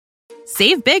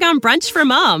Save big on brunch for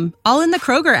mom, all in the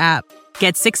Kroger app.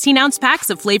 Get 16-ounce packs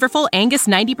of flavorful Angus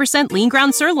 90% lean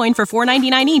ground sirloin for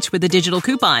 $4.99 each with a digital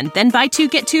coupon. Then buy 2,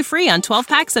 get 2 free on 12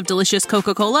 packs of delicious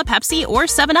Coca-Cola, Pepsi, or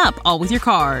 7-Up, all with your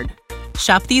card.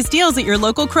 Shop these deals at your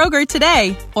local Kroger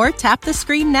today, or tap the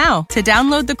screen now to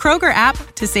download the Kroger app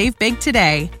to save big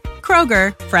today.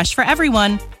 Kroger, fresh for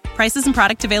everyone. Prices and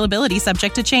product availability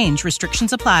subject to change.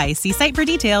 Restrictions apply. See site for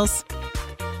details.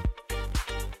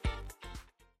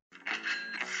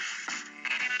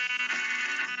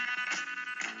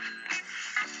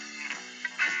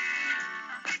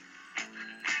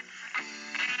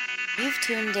 You've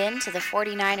tuned in to the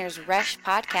 49ers Rush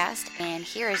podcast, and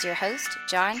here is your host,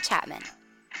 John Chapman.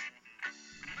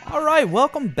 All right,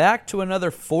 welcome back to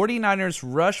another 49ers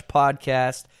Rush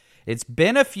podcast. It's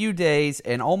been a few days,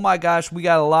 and oh my gosh, we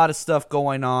got a lot of stuff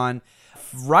going on.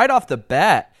 Right off the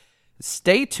bat,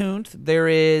 stay tuned. There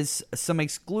is some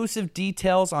exclusive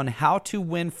details on how to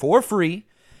win for free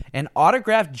an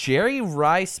autographed Jerry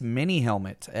Rice mini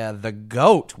helmet, the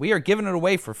GOAT. We are giving it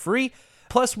away for free.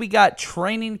 Plus, we got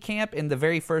training camp, and the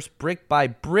very first Brick by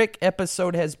Brick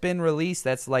episode has been released.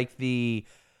 That's like the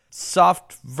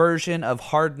soft version of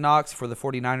Hard Knocks for the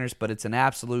 49ers, but it's an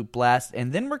absolute blast.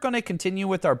 And then we're going to continue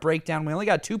with our breakdown. We only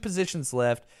got 2 positions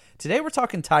left. Today, we're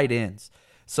talking tight ends.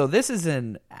 So this is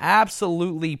an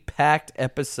absolutely packed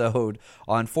episode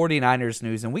on 49ers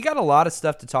news, and we got a lot of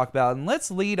stuff to talk about. And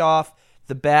let's lead off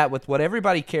the bat with what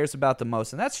everybody cares about the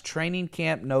most, and that's training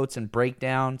camp notes and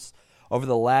breakdowns over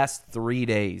the last 3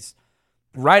 days.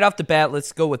 Right off the bat,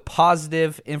 let's go with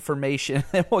positive information,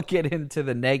 then we'll get into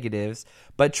the negatives.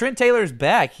 But Trent Taylor's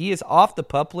back. He is off the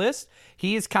PUP list.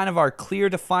 He is kind of our clear,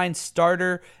 defined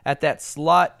starter at that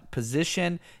slot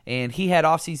position, and he had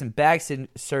offseason back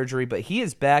surgery, but he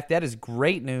is back. That is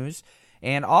great news.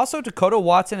 And also Dakota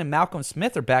Watson and Malcolm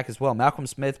Smith are back as well. Malcolm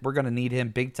Smith, we're going to need him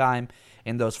big time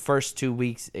in those first 2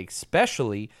 weeks,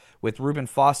 especially with Reuben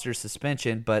Foster's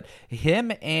suspension. But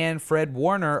him and Fred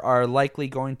Warner are likely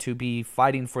going to be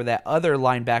fighting for that other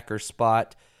linebacker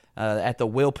spot at the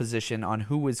will position on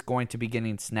who is going to be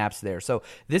getting snaps there. So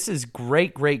this is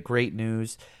great, great, great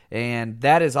news. And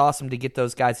that is awesome to get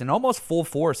those guys in almost full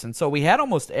force. And so we had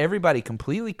almost everybody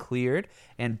completely cleared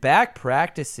and back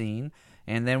practicing.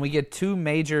 And then we get 2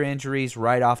 major injuries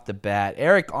right off the bat.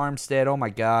 Eric Armstead, oh my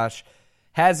gosh,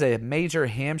 has a major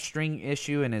hamstring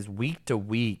issue and is week to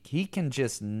week. He can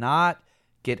just not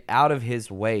get out of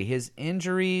his way. His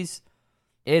injuries,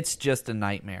 it's just a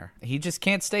nightmare. He just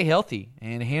can't stay healthy.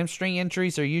 And hamstring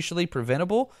injuries are usually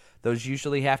preventable. Those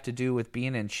usually have to do with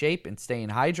being in shape and staying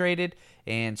hydrated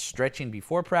and stretching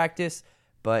before practice.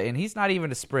 And he's not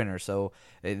even a sprinter, so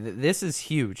this is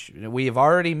huge. We have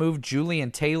already moved Julian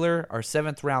Taylor, our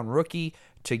 7th-round rookie,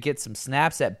 to get some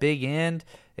snaps at big end,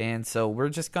 and so we're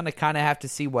just going to kind of have to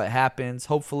see what happens.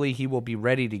 Hopefully he will be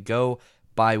ready to go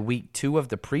by week 2 of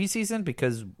the preseason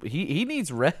because he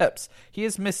needs reps. He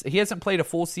hasn't played a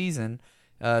full season,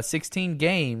 16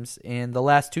 games in the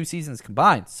last 2 seasons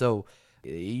combined. So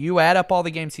you add up all the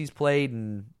games he's played,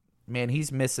 and man,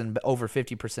 he's missing over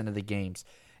 50% of the games.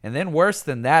 And then worse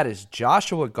than that is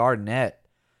Joshua Garnett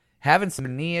having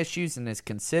some knee issues and is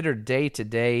considered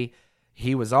day-to-day.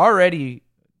 He was already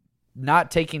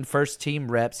not taking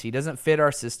first-team reps. He doesn't fit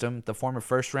our system, the former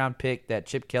first-round pick that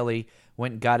Chip Kelly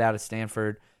went and got out of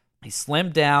Stanford. He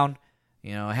slimmed down,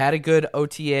 had a good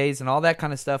OTAs and all that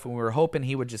kind of stuff, and we were hoping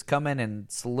he would just come in and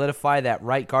solidify that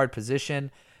right guard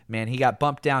position. Man, he got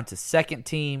bumped down to second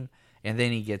team. And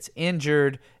then he gets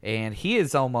injured, and he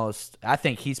is I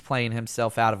think he's playing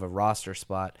himself out of a roster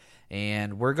spot.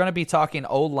 And we're going to be talking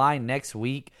O-line next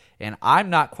week, and I'm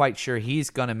not quite sure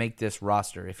he's going to make this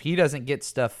roster. If he doesn't get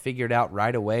stuff figured out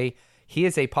right away, he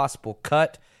is a possible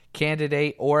cut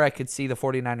candidate, or I could see the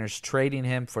 49ers trading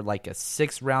him for like a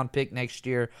 6th-round pick next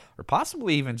year, or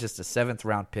possibly even just a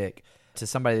 7th-round pick to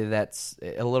somebody that's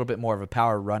a little bit more of a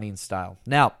power running style.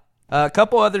 Now, a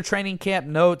couple other training camp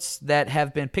notes that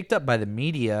have been picked up by the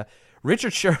media.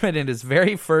 Richard Sherman in his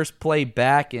very first play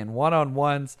back in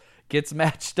one-on-ones gets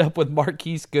matched up with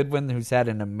Marquise Goodwin, who's had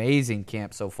an amazing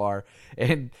camp so far.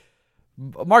 And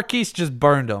Marquise just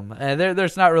burned him. And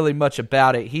there's not really much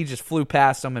about it. He just flew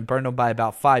past him and burned him by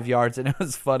about 5 yards. And it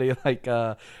was funny.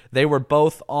 They were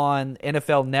both on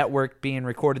NFL Network being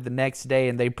recorded the next day,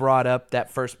 and they brought up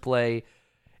that first play.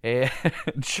 And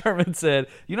Sherman said,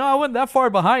 I wasn't that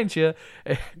far behind you.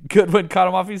 And Goodwin caught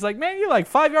him off. He's like, man, you're like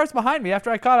 5 yards behind me.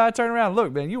 After I caught it, I turned around.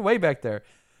 Look, man, you're way back there.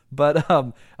 But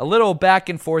a little back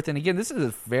and forth. And again, this is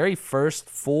his very first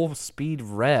full speed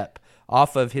rep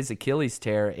off of his Achilles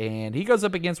tear. And he goes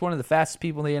up against one of the fastest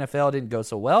people in the NFL. It didn't go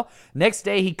so well. Next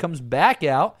day, he comes back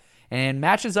out and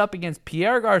matches up against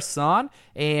Pierre Garçon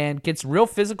and gets real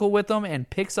physical with him and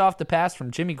picks off the pass from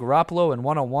Jimmy Garoppolo in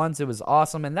one-on-ones. It was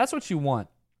awesome, and that's what you want.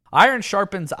 Iron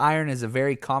sharpens iron is a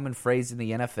very common phrase in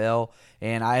the NFL,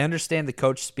 and I understand the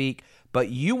coach speak, but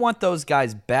you want those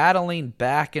guys battling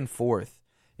back and forth.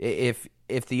 If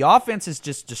the offense is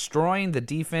just destroying the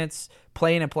defense,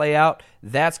 play in and play out,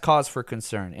 that's cause for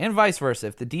concern. And vice versa.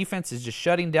 If the defense is just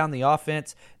shutting down the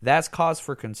offense, that's cause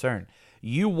for concern.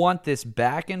 You want this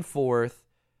back and forth.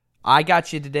 I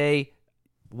got you today.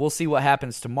 We'll see what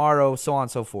happens tomorrow, so on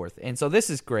and so forth. And so this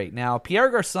is great. Now,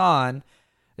 Pierre Garçon,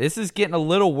 this is getting a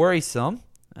little worrisome.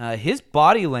 His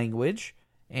body language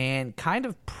and kind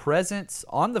of presence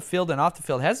on the field and off the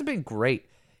field hasn't been great.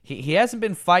 He hasn't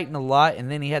been fighting a lot, and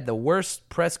then he had the worst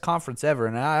press conference ever.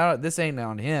 And this ain't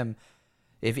on him.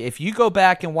 If you go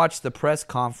back and watch the press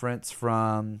conference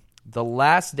from the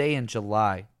last day in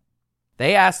July,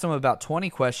 they asked him about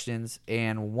 20 questions,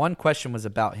 and one question was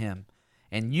about him.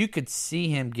 And you could see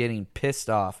him getting pissed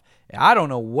off. I don't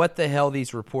know what the hell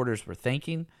these reporters were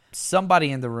thinking. Somebody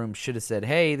in the room should have said,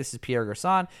 hey, this is Pierre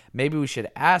Garçon. Maybe we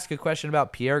should ask a question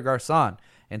about Pierre Garçon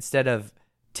instead of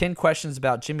 10 questions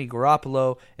about Jimmy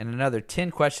Garoppolo and another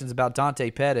 10 questions about Dante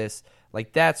Pettis.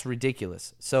 Like, that's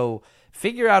ridiculous. So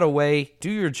figure out a way, do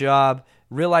your job,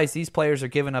 realize these players are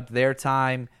giving up their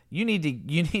time. You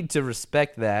need to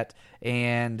respect that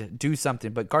and do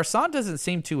something. But Garçon doesn't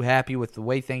seem too happy with the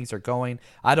way things are going.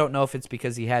 I don't know if it's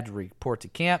because he had to report to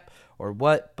camp or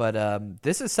what, but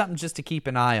this is something just to keep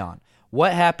an eye on.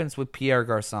 What happens with Pierre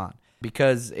Garçon?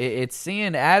 Because it's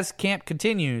seeing as camp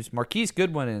continues, Marquise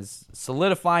Goodwin is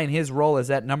solidifying his role as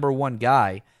that number one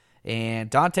guy. And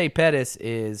Dante Pettis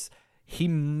he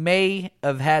may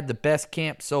have had the best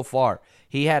camp so far.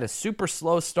 He had a super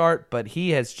slow start, but he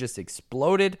has just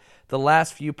exploded the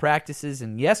last few practices.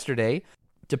 And yesterday,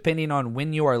 depending on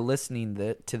when you are listening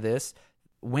to this,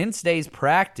 Wednesday's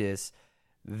practice,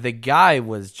 the guy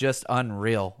was just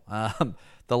unreal.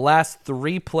 The last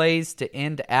 3 plays to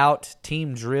end out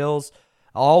team drills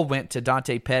all went to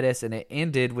Dante Pettis, and it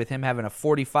ended with him having a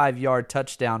 45-yard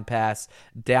touchdown pass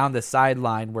down the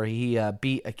sideline where he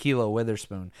beat Ahkello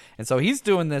Witherspoon. And so he's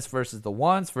doing this versus the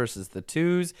ones, versus the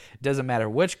twos. It doesn't matter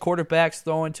which quarterback's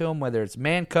throwing to him, whether it's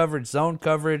man coverage, zone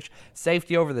coverage,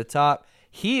 safety over the top.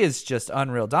 He is just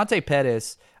unreal. Dante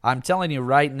Pettis, I'm telling you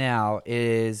right now,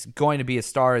 is going to be a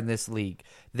star in this league.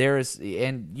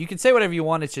 And you can say whatever you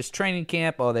want. It's just training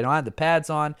camp. Oh, they don't have the pads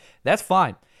on. That's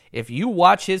fine. If you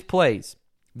watch his plays,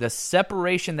 the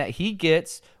separation that he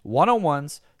gets,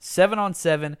 one-on-ones,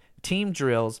 7-on-7, team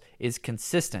drills, is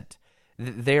consistent.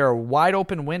 There are wide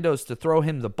open windows to throw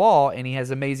him the ball, and he has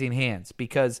amazing hands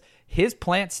because his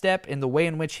plant step and the way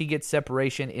in which he gets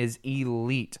separation is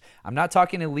elite. I'm not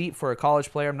talking elite for a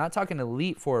college player. I'm not talking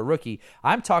elite for a rookie.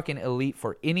 I'm talking elite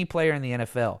for any player in the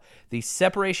NFL. The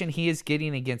separation he is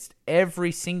getting against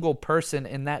every single person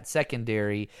in that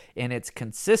secondary, and it's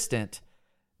consistent,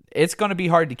 it's going to be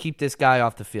hard to keep this guy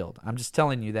off the field. I'm just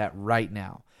telling you that right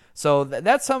now. So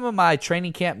that's some of my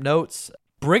training camp notes.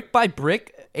 Brick by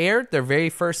Brick aired their very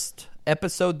first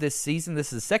episode this season.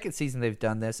 This is the second season they've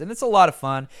done this, and it's a lot of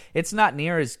fun. It's not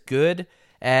near as good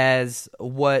as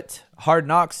what Hard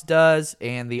Knocks does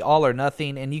and the All or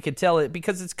Nothing, and you can tell it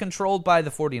because it's controlled by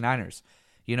the 49ers.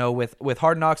 You know, with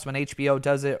Hard Knocks when HBO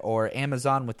does it, or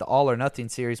Amazon with the All or Nothing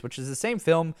series, which is the same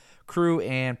film crew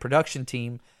and production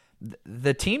team,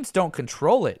 the teams don't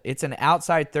control it. It's an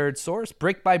outside third source.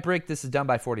 Brick by Brick, this is done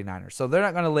by 49ers. So they're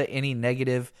not going to let any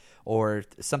negative or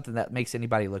something that makes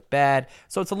anybody look bad.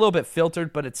 So it's a little bit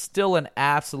filtered, but it's still an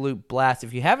absolute blast.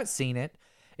 If you haven't seen it,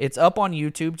 it's up on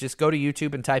YouTube. Just go to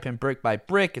YouTube and type in Brick by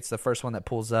Brick. It's the first one that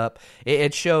pulls up.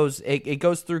 It shows, it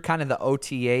goes through kind of the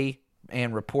OTA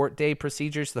and report day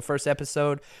procedures, the first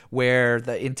episode, where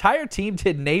the entire team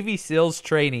did Navy SEALs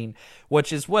training,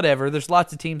 which is whatever. There's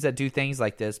lots of teams that do things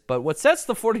like this. But what sets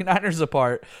the 49ers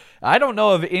apart, I don't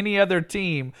know of any other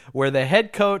team where the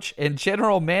head coach and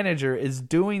general manager is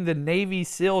doing the Navy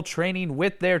SEAL training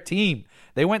with their team.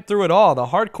 They went through it all, the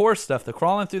hardcore stuff, the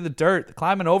crawling through the dirt, the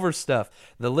climbing over stuff,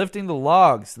 the lifting the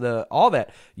logs, all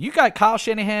that. You got Kyle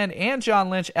Shanahan and John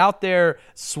Lynch out there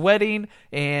sweating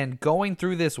and going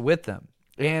through this with them.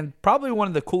 And probably one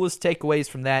of the coolest takeaways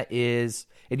from that is,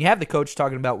 and you have the coach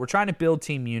talking about, we're trying to build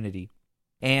team unity.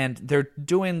 And they're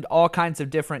doing all kinds of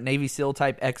different Navy SEAL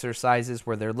type exercises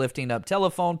where they're lifting up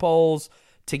telephone poles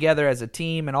together as a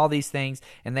team and all these things,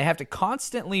 and they have to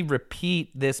constantly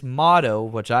repeat this motto,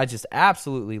 which I just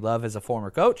absolutely love as a former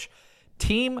coach: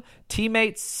 team,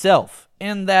 teammates, self,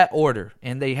 in that order.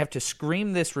 And they have to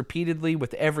scream this repeatedly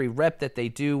with every rep that they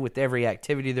do, with every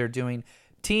activity they're doing: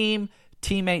 team,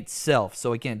 teammate self.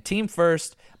 So again, team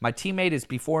first, my teammate is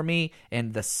before me,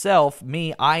 and the self,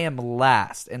 me, I am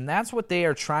last. And that's what they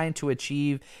are trying to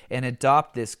achieve and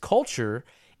adopt this culture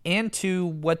into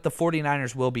what the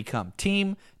 49ers will become.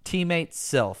 Team, teammate,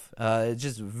 self. It's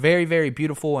just very, very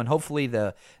beautiful, and hopefully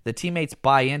the teammates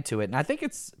buy into it. And I think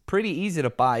it's pretty easy to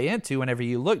buy into whenever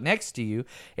you look next to you,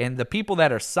 and the people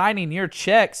that are signing your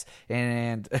checks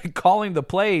and calling the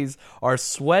plays are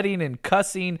sweating and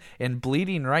cussing and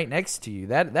bleeding right next to you.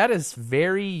 That is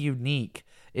very unique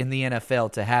in the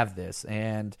NFL to have this,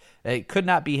 and it could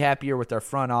not be happier with our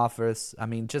front office. I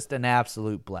mean, just an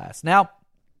absolute blast. Now,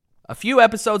 a few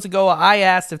episodes ago, I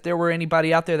asked if there were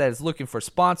anybody out there that is looking for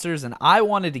sponsors, and I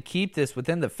wanted to keep this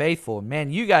within the faithful.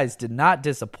 Man, you guys did not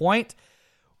disappoint.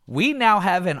 We now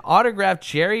have an autographed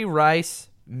Jerry Rice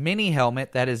mini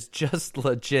helmet that is just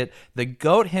legit, the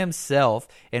GOAT himself,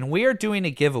 and we are doing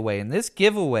a giveaway. And this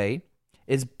giveaway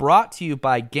is brought to you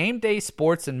by Game Day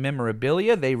Sports and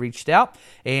Memorabilia. They reached out,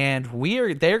 and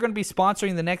they're going to be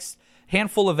sponsoring the next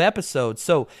handful of episodes.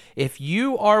 So if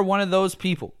you are one of those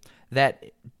people that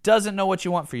doesn't know what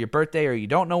you want for your birthday, or you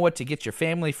don't know what to get your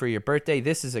family for your birthday,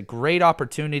 this is a great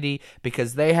opportunity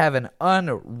because they have an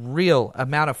unreal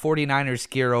amount of 49ers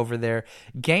gear over there.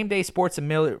 Game Day Sports and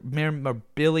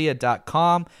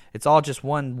Memorabilia.com. It's all just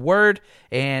one word,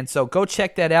 and so go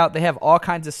check that out. They have all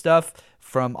kinds of stuff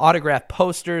from autographed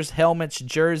posters, helmets,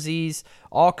 jerseys,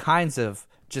 all kinds of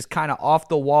just kind of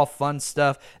off-the-wall fun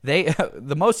stuff.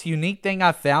 The most unique thing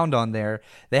I found on there,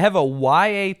 they have a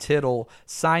Y.A. Tittle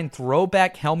signed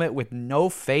throwback helmet with no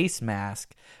face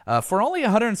mask for only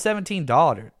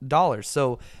 $117.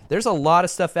 So there's a lot of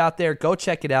stuff out there. Go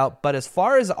check it out. But as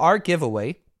far as our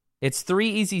giveaway, it's 3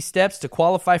 easy steps to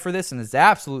qualify for this, and it's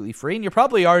absolutely free, and you're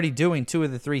probably already doing 2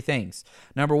 of the 3 things.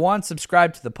 Number 1,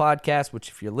 subscribe to the podcast, which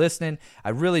if you're listening, I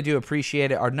really do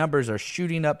appreciate it. Our numbers are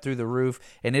shooting up through the roof,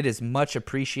 and it is much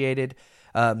appreciated.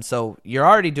 So you're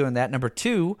already doing that. Number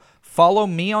 2, follow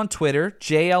me on Twitter,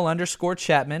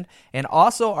 JL_Chapman, and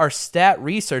also our stat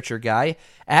researcher guy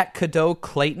at Cadeau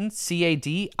Clayton,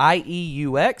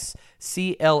 CADIEUX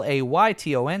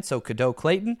CLAYTON, so Cadeau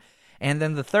Clayton. And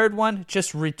then the third one,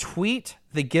 just retweet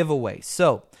the giveaway.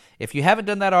 So if you haven't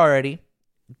done that already,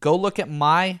 go look at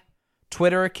my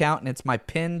Twitter account, and it's my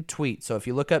pinned tweet. So if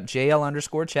you look up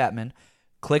JL_Chapman,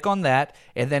 click on that,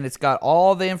 and then it's got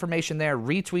all the information there.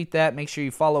 Retweet that. Make sure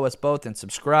you follow us both and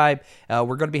subscribe.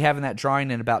 We're going to be having that drawing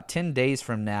in about 10 days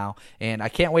from now, and I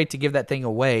can't wait to give that thing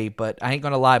away, but I ain't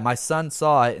going to lie. My son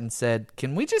saw it and said,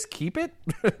 can we just keep it?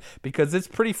 Because it's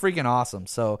pretty freaking awesome.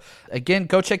 So, again,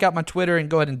 go check out my Twitter and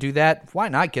go ahead and do that. Why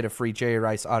not get a free Jerry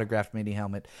Rice autographed mini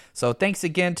helmet? So, thanks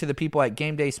again to the people at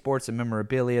Game Day Sports and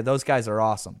Memorabilia. Those guys are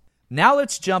awesome. Now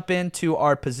let's jump into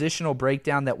our positional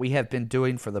breakdown that we have been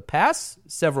doing for the past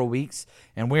several weeks,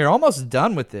 and we're almost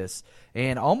done with this,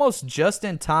 and almost just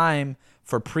in time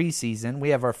for preseason. We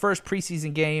have our first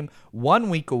preseason game 1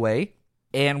 week away,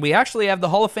 and we actually have the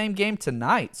Hall of Fame game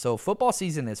tonight, so football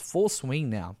season is full swing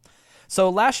now. So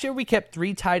last year we kept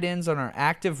 3 tight ends on our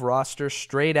active roster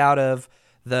straight out of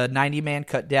the 90-man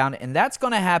cut down, and that's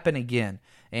going to happen again.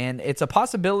 And it's a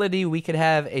possibility we could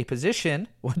have a position,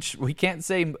 which we can't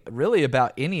say really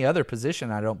about any other position,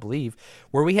 I don't believe,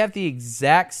 where we have the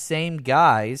exact same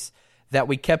guys that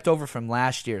we kept over from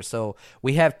last year. So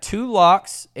we have 2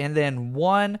 locks and then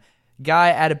 1 guy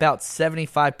at about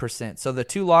 75%. So the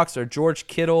 2 locks are George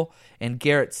Kittle and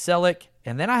Garrett Selleck.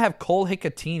 And then I have Cole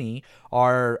Hikatini,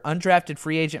 our undrafted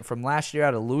free agent from last year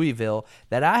out of Louisville,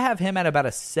 that I have him at about a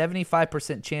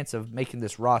 75% chance of making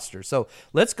this roster. So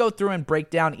let's go through and break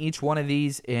down each one of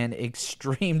these in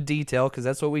extreme detail, because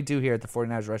that's what we do here at the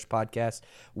 49ers Rush Podcast.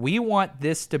 We want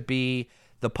this to be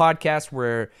the podcast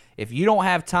where if you don't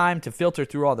have time to filter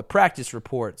through all the practice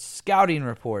reports, scouting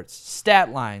reports,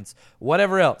 stat lines,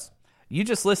 whatever else, you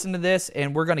just listen to this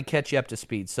and we're going to catch you up to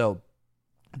speed. So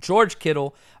George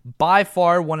Kittle, by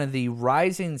far one of the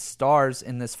rising stars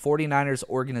in this 49ers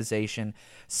organization,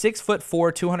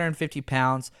 6'4", 250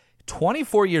 pounds,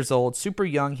 24 years old, super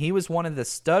young. He was one of the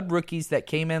stud rookies that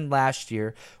came in last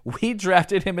year. We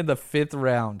drafted him in the 5th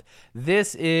round.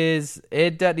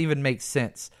 It doesn't even make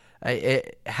sense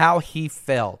how he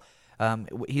fell.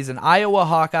 He's an Iowa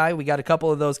Hawkeye. We got a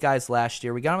couple of those guys last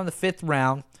year. We got him in the 5th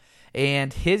round,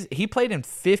 and he played in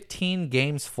 15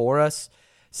 games for us.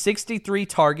 63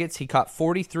 targets. He caught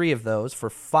 43 of those for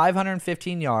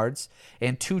 515 yards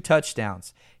and 2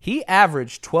 touchdowns. He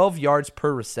averaged 12 yards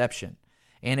per reception.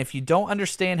 And if you don't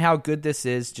understand how good this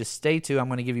is, just stay tuned. I'm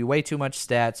going to give you way too much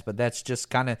stats, but that's just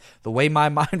kind of the way my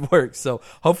mind works. So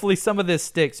hopefully some of this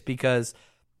sticks, because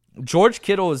George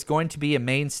Kittle is going to be a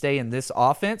mainstay in this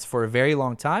offense for a very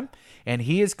long time, and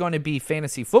he is going to be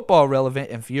fantasy football relevant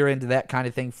if you're into that kind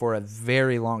of thing for a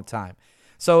very long time.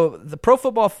 So the Pro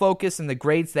Football Focus and the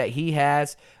grades that he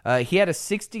has, he had a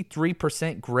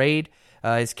 63% grade.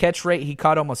 His catch rate, he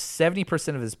caught almost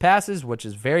 70% of his passes, which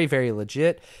is very, very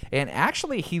legit. And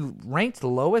actually, he ranked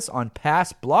lowest on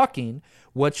pass blocking,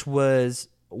 which was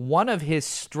one of his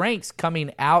strengths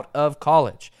coming out of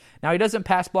college. Now, he doesn't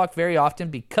pass block very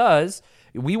often because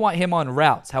we want him on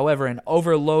routes. However, in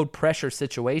overload pressure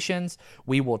situations,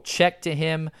 we will check to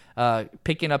him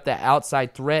picking up that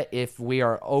outside threat if we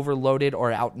are overloaded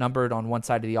or outnumbered on one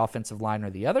side of the offensive line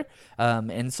or the other.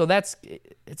 And so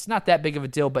it's not that big of a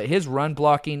deal, but his run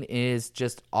blocking is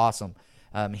just awesome.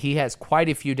 He has quite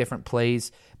a few different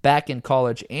plays back in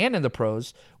college and in the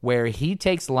pros where he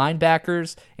takes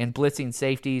linebackers and blitzing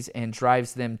safeties and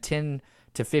drives them 10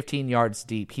 to 15 yards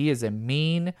deep. He is a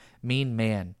mean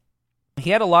man. He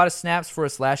had a lot of snaps for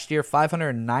us last year,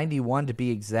 591 to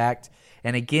be exact.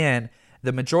 And again,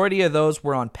 the majority of those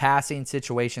were on passing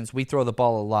situations. We throw the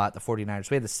ball a lot, the 49ers.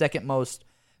 We had the second most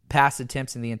pass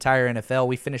attempts in the entire NFL.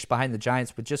 We finished behind the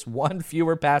Giants with just one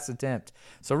fewer pass attempt.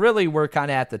 So really, we're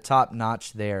kind of at the top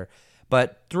notch there.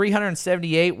 But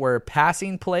 378 were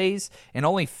passing plays, and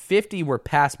only 50 were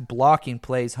pass blocking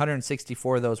plays.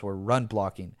 164 of those were run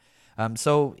blocking.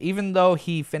 So even though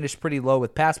he finished pretty low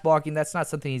with pass blocking, that's not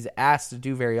something he's asked to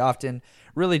do very often,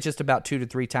 really just about 2 to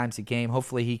 3 times a game.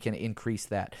 Hopefully he can increase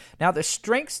that. Now, the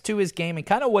strengths to his game and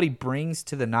kind of what he brings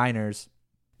to the Niners,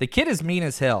 the kid is mean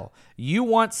as hell. You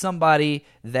want somebody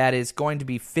that is going to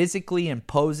be physically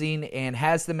imposing and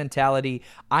has the mentality,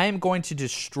 I am going to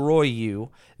destroy you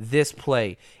this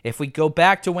play. If we go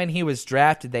back to when he was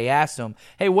drafted, they asked him,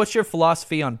 hey, what's your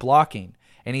philosophy on blocking?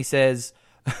 And he says,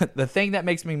 the thing that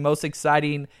makes me most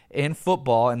exciting in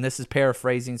football, and this is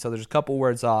paraphrasing, so there's a couple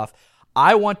words off,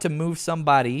 I want to move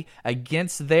somebody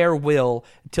against their will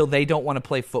until they don't want to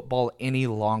play football any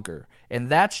longer. And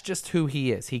that's just who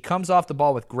he is. He comes off the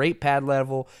ball with great pad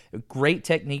level, great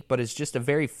technique, but is just a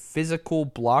very physical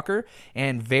blocker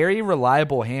and very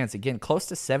reliable hands. Again, close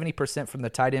to 70% from the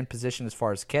tight end position as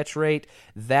far as catch rate.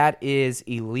 That is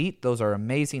elite. Those are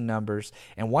amazing numbers.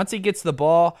 And once he gets the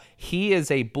ball, he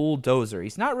is a bulldozer.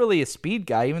 He's not really a speed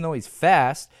guy, even though he's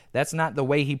fast. That's not the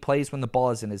way he plays when the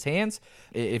ball is in his hands.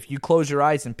 If you close your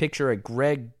eyes and picture a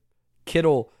Greg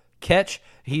Kittle catch,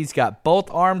 he's got both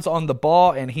arms on the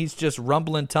ball and he's just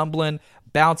rumbling, tumbling,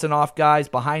 bouncing off guys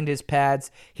behind his pads.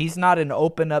 He's not an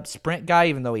open up sprint guy,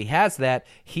 even though he has that.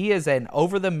 He is an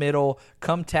over the middle,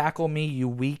 come tackle me, you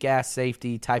weak ass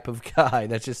safety type of guy.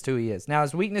 That's just who he is. Now,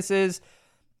 his weaknesses,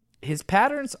 his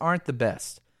patterns aren't the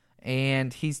best,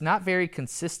 and he's not very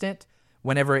consistent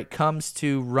whenever it comes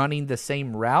to running the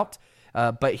same route.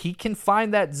 But he can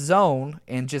find that zone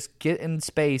and just get in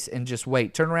space and just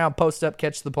wait. Turn around, post up,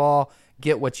 catch the ball,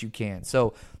 get what you can.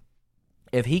 So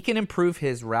if he can improve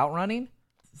his route running,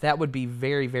 that would be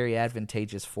very, very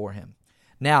advantageous for him.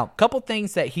 Now, a couple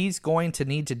things that he's going to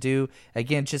need to do,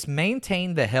 again, just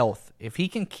maintain the health. If he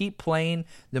can keep playing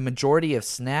the majority of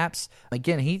snaps,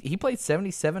 again, he played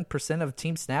 77% of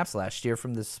team snaps last year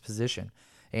from this position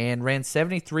and ran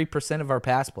 73% of our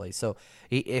pass plays. So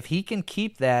if he can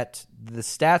keep that, the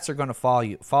stats are going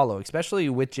to follow, especially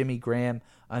with Jimmy Graham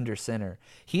under center.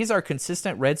 He's our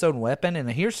consistent red zone weapon,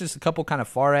 and here's just a couple kind of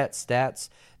far-at stats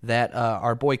that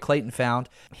our boy Clayton found.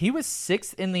 He was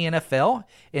 6th in the NFL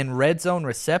in red zone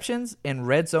receptions and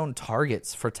red zone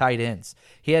targets for tight ends.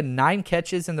 He had 9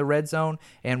 catches in the red zone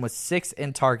and was 6th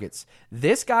in targets.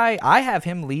 This guy, I have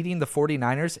him leading the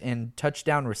 49ers in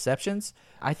touchdown receptions.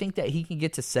 I think that he can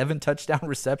get to 7 touchdown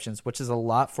receptions, which is a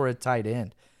lot for a tight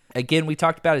end. Again, we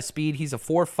talked about his speed. He's a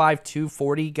 4.5,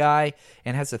 240 guy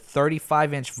and has a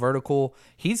 35-inch vertical.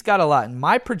 He's got a lot. In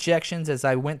my projections, as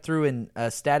I went through and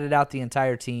statted out the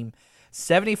entire team,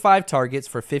 75 targets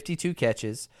for 52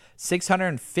 catches,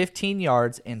 615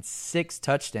 yards, and 6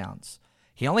 touchdowns.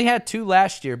 He only had 2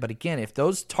 last year, but again, if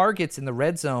those targets in the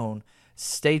red zone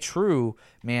stay true,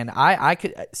 man, I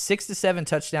could 6 to 7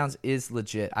 touchdowns is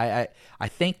legit. I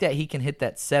think that he can hit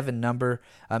that 7 number.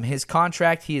 His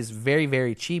contract, he is very,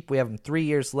 very cheap. We have him 3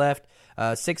 years left.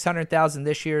 $600,000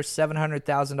 this year,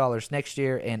 $700,000 next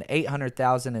year, and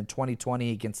 $800,000 in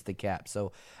 2020 against the cap.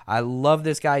 So I love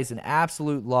this guy. He's an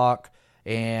absolute lock,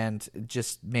 and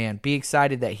just, man, be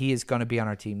excited that he is going to be on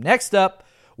our team. Next up,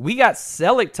 we got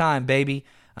Celek time, baby.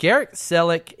 Garrett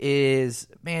Celek is,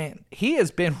 man, he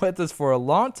has been with us for a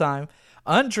long time.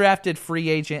 Undrafted free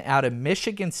agent out of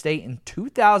Michigan State in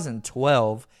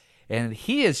 2012, and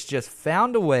he has just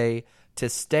found a way to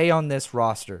stay on this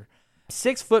roster.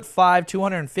 6'5",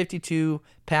 252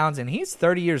 pounds, and he's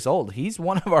 30 years old. He's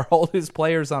one of our oldest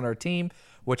players on our team,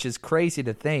 which is crazy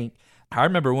to think. I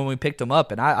remember when we picked him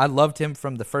up, and I loved him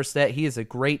from the first set. He is a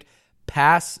great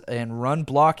pass and run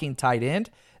blocking tight end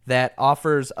that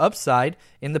offers upside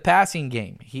in the passing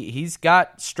game. He's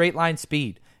got straight line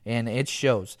speed, and it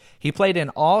shows. He played in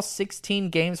all 16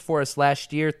 games for us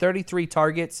last year, 33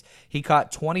 targets. He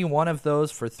caught 21 of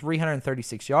those for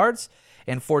 336 yards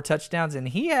and 4 touchdowns, and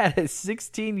he had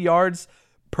 16 yards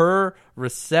per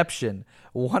reception,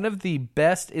 one of the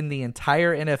best in the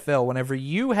entire NFL. Whenever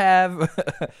you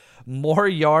have more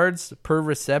yards per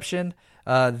reception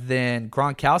than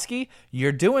Gronkowski,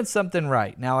 you're doing something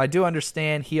right. Now, I do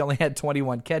understand he only had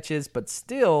 21 catches, but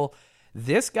still,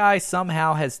 this guy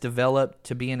somehow has developed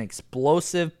to be an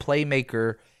explosive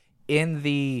playmaker in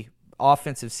the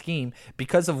offensive scheme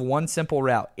because of one simple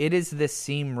route. It is the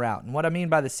seam route. And what I mean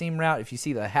by the seam route, if you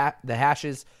see the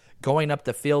hashes going up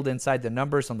the field inside the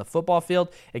numbers on the football field,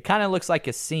 it kind of looks like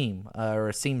a seam or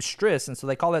a seamstress, and so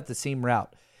they call that the seam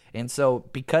route. And so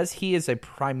because he is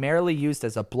primarily used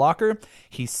as a blocker,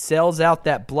 he sells out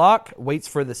that block, waits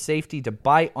for the safety to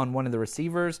bite on one of the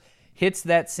receivers, hits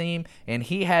that seam, and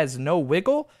he has no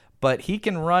wiggle, but he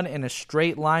can run in a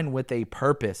straight line with a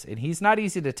purpose. And he's not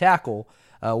easy to tackle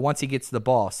once he gets the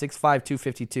ball. 6'5",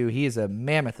 252. He is a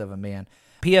mammoth of a man.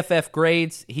 PFF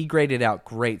grades, he graded out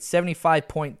great.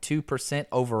 75.2%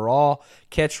 overall,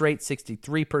 catch rate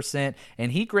 63%,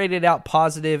 and he graded out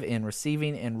positive in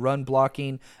receiving and run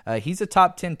blocking. He's a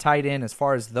top 10 tight end as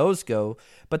far as those go,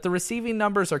 but the receiving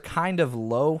numbers are kind of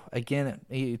low. Again,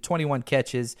 21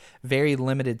 catches, very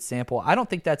limited sample. I don't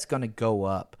think that's going to go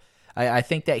up. I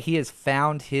think that he has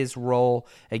found his role.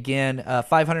 Again,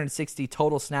 560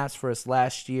 total snaps for us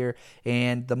last year,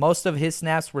 and the most of his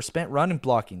snaps were spent running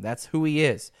blocking. That's who he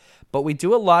is. But we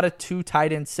do a lot of 2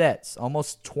 tight end sets.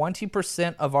 Almost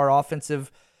 20% of our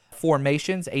offensive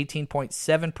formations,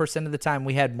 18.7% of the time,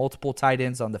 we had multiple tight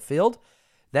ends on the field.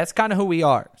 That's kind of who we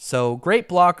are. So great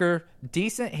blocker,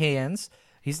 decent hands.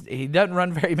 He doesn't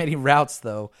run very many routes,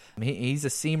 though. He's a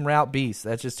seam route beast.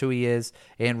 That's just who he is.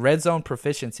 And red zone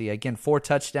proficiency. Again, 4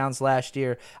 touchdowns last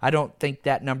year. I don't think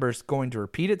that number is going to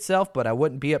repeat itself, but I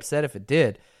wouldn't be upset if it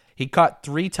did. He caught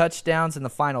 3 touchdowns in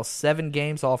the final 7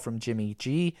 games, all from Jimmy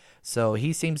G. So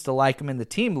he seems to like him, and the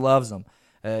team loves him.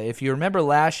 If you remember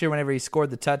last year, whenever he scored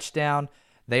the touchdown,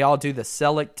 they all do the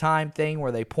Selleck time thing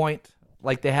where they point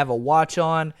like they have a watch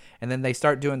on, and then they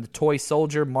start doing the toy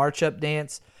soldier march-up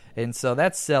dance. And so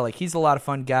that's Selleck. He's a lot of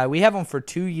fun guy. We have him for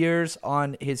 2 years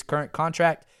on his current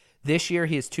contract. This year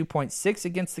he is 2.6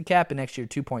 against the cap, and next year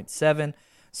 2.7.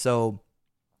 So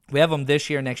we have him this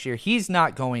year, next year. He's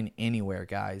not going anywhere,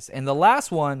 guys. And the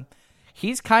last one,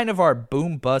 he's kind of our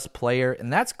boom-bust player,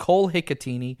 and that's Cole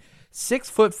Hikatini,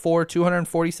 6'4",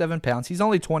 247 pounds. He's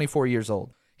only 24 years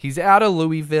old. He's out of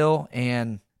Louisville,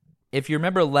 and if you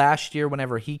remember last year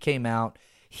whenever he came out,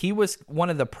 he was one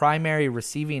of the primary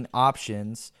receiving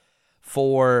options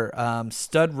for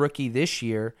stud rookie this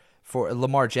year for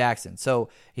Lamar Jackson. So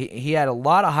he had a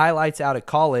lot of highlights out of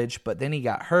college, but then he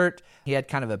got hurt. He had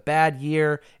kind of a bad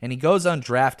year, and he goes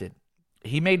undrafted.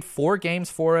 He made 4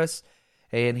 games for us,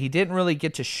 and he didn't really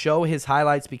get to show his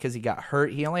highlights because he got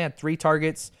hurt. He only had 3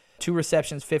 targets, 2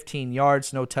 receptions, 15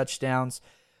 yards, no touchdowns.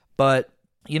 But,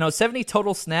 70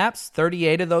 total snaps,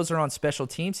 38 of those are on special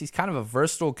teams. He's kind of a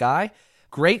versatile guy.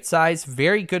 Great size,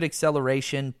 very good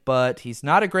acceleration, but he's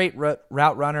not a great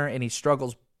route runner, and he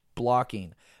struggles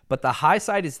blocking. But the high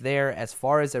side is there as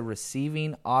far as a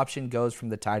receiving option goes from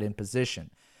the tight end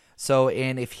position. So,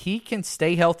 and if he can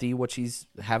stay healthy, which he's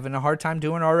having a hard time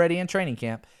doing already in training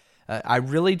camp, I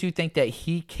really do think that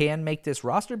he can make this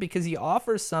roster because he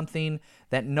offers something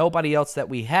that nobody else that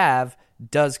we have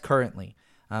does currently.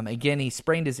 Again, he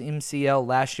sprained his MCL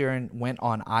last year and went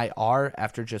on IR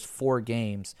after just 4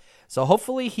 games. So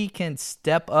hopefully he can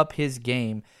step up his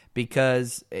game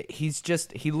because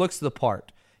he looks the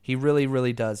part. He really,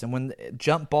 really does. And when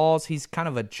jump balls, he's kind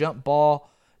of a jump ball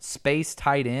space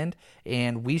tight end,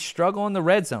 and we struggle in the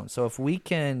red zone. So if we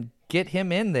can get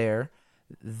him in there,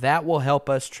 that will help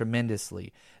us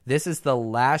tremendously. This is the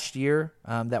last year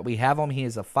that we have him. He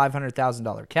is a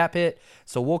 $500,000 cap hit,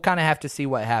 so we'll kind of have to see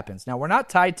what happens. Now, we're not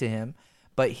tied to him,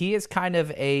 but he is kind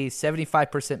of a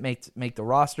 75% make the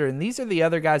roster, and these are the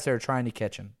other guys that are trying to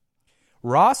catch him.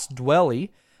 Ross Dwelley,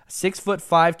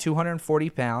 6'5", 240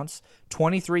 pounds,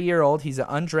 23-year-old. He's an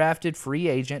undrafted free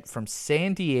agent from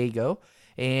San Diego,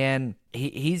 and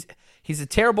he's a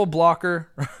terrible blocker.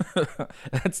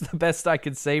 That's the best I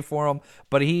could say for him.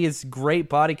 But he is great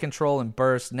body control and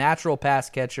burst, natural pass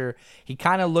catcher. He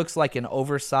kind of looks like an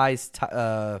oversized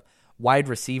wide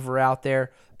receiver out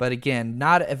there. But again,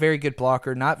 not a very good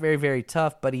blocker, not very, very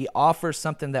tough, but he offers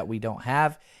something that we don't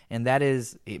have, and that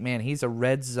is, man, he's a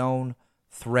red zone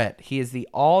threat. He is the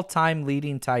all-time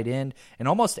leading tight end in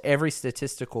almost every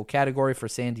statistical category for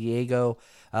San Diego.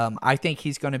 I think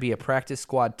he's going to be a practice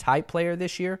squad type player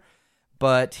this year,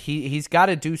 but he's got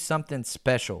to do something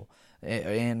special.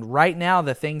 And right now,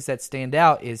 the things that stand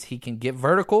out is he can get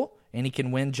vertical and he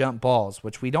can win jump balls,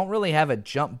 which we don't really have a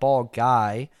jump ball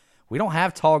guy. We don't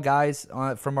have tall guys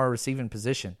from our receiving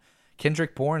position.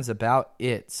 Kendrick Bourne's about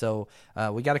it. So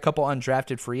we got a couple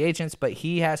undrafted free agents, but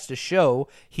he has to show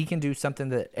he can do something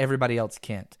that everybody else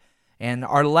can't. And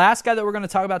our last guy that we're going to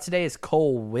talk about today is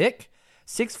Cole Wick.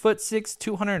 6'6",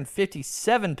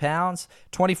 257 pounds,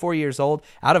 24 years old,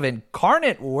 out of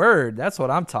Incarnate Word. That's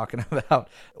what I'm talking about.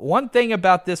 One thing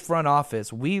about this front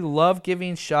office, we love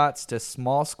giving shots to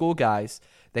small school guys.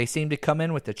 They seem to come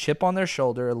in with a chip on their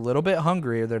shoulder, a little bit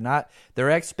hungrier.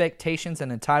 Their expectations and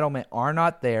entitlement are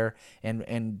not there,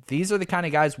 and these are the kind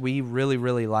of guys we really,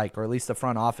 really like, or at least the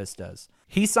front office does.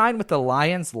 He signed with the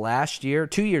Lions 2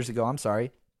 years ago,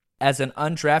 as an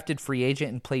undrafted free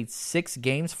agent and played 6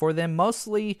 games for them,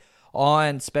 mostly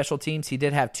on special teams. He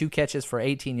did have 2 catches for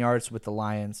 18 yards with the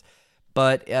Lions,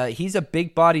 but he's a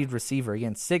big-bodied receiver.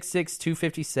 Again, 6'6",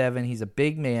 257. He's a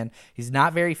big man. He's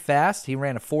not very fast. He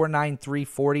ran a 4.93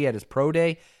 40 at his pro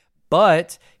day,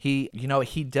 but he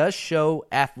does show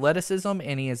athleticism,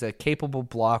 and he is a capable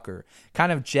blocker,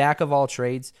 kind of jack of all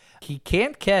trades. He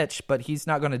can catch, but he's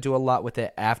not going to do a lot with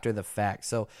it after the fact.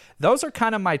 So those are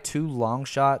kind of my 2 long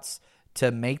shots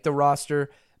to make the roster.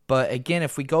 But again,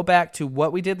 if we go back to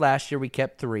what we did last year, we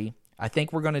kept 3. I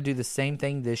think we're going to do the same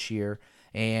thing this year.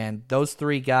 And those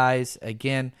 3 guys,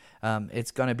 again,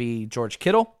 it's going to be George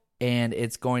Kittle, and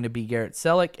it's going to be Garrett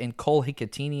Selleck, and Cole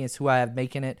Hikatini is who I have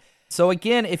making it. So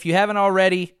again, if you haven't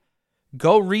already,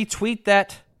 go retweet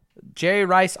that Jerry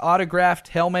Rice autographed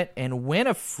helmet and win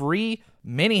a free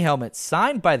mini helmet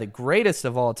signed by the greatest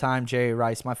of all time, Jerry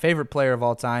Rice, my favorite player of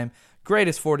all time,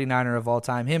 greatest 49er of all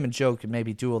time. Him and Joe could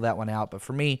maybe duel that one out, but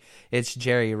for me, it's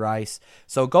Jerry Rice.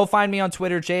 So go find me on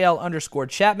Twitter,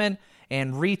 JL_Chapman,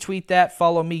 and retweet that.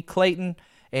 Follow me, Clayton,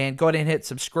 and go ahead and hit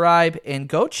subscribe, and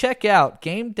go check out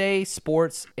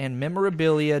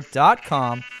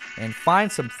GameDaySportsAndMemorabilia.com and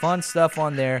find some fun stuff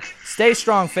on there. Stay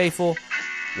strong, faithful.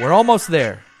 We're almost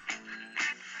there.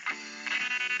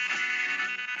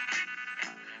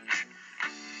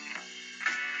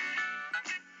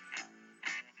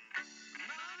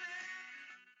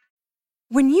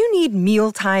 When you need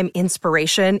mealtime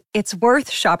inspiration, it's worth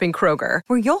shopping Kroger,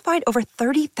 where you'll find over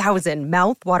 30,000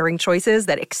 mouth-watering choices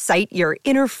that excite your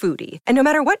inner foodie. And no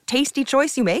matter what tasty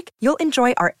choice you make, you'll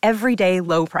enjoy our everyday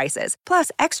low prices, plus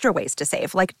extra ways to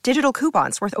save, like digital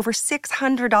coupons worth over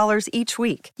 $600 each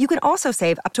week. You can also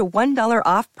save up to $1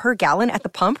 off per gallon at the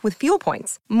pump with fuel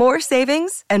points. More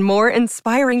savings and more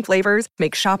inspiring flavors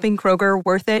make shopping Kroger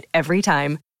worth it every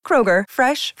time. Kroger,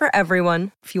 fresh for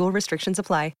everyone. Fuel restrictions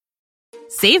apply.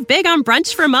 Save big on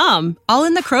brunch for mom, all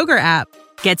in the Kroger app.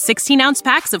 Get 16-ounce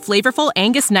packs of flavorful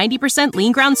Angus 90%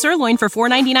 lean ground sirloin for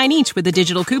 $4.99 each with a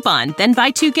digital coupon. Then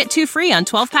buy 2, get 2 free on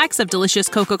 12 packs of delicious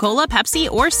Coca-Cola,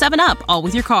 Pepsi, or 7-Up, all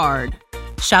with your card.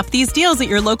 Shop these deals at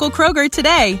your local Kroger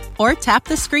today, or tap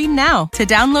the screen now to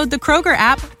download the Kroger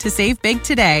app to save big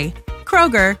today.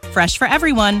 Kroger, fresh for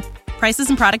everyone. Prices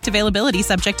and product availability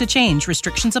subject to change.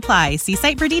 Restrictions apply. See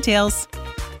site for details.